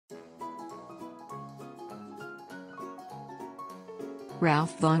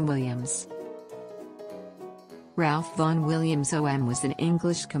Ralph Vaughan Williams. Ralph Vaughan Williams OM was an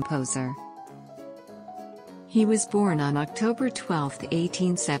English composer. He was born on October 12,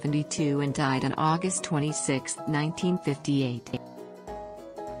 1872 and died on August 26, 1958.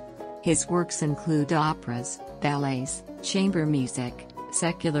 His works include operas, ballets, chamber music,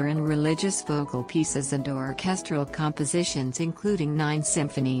 secular and religious vocal pieces and orchestral compositions including 9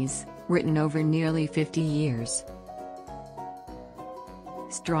 symphonies, written over nearly 50 years.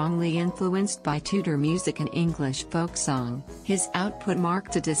 Strongly influenced by Tudor music and English folk song, his output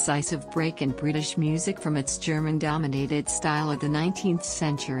marked a decisive break in British music from its German-dominated style of the 19th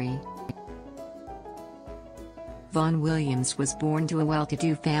century. Vaughan Williams was born to a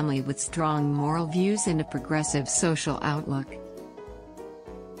well-to-do family with strong moral views and a progressive social outlook.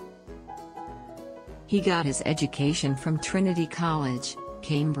 He got his education from Trinity College,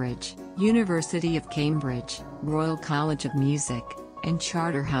 Cambridge, University of Cambridge, Royal College of Music, and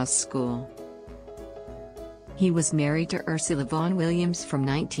Charterhouse School. He was married to Ursula Vaughan Williams from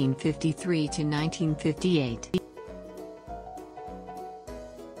 1953 to 1958.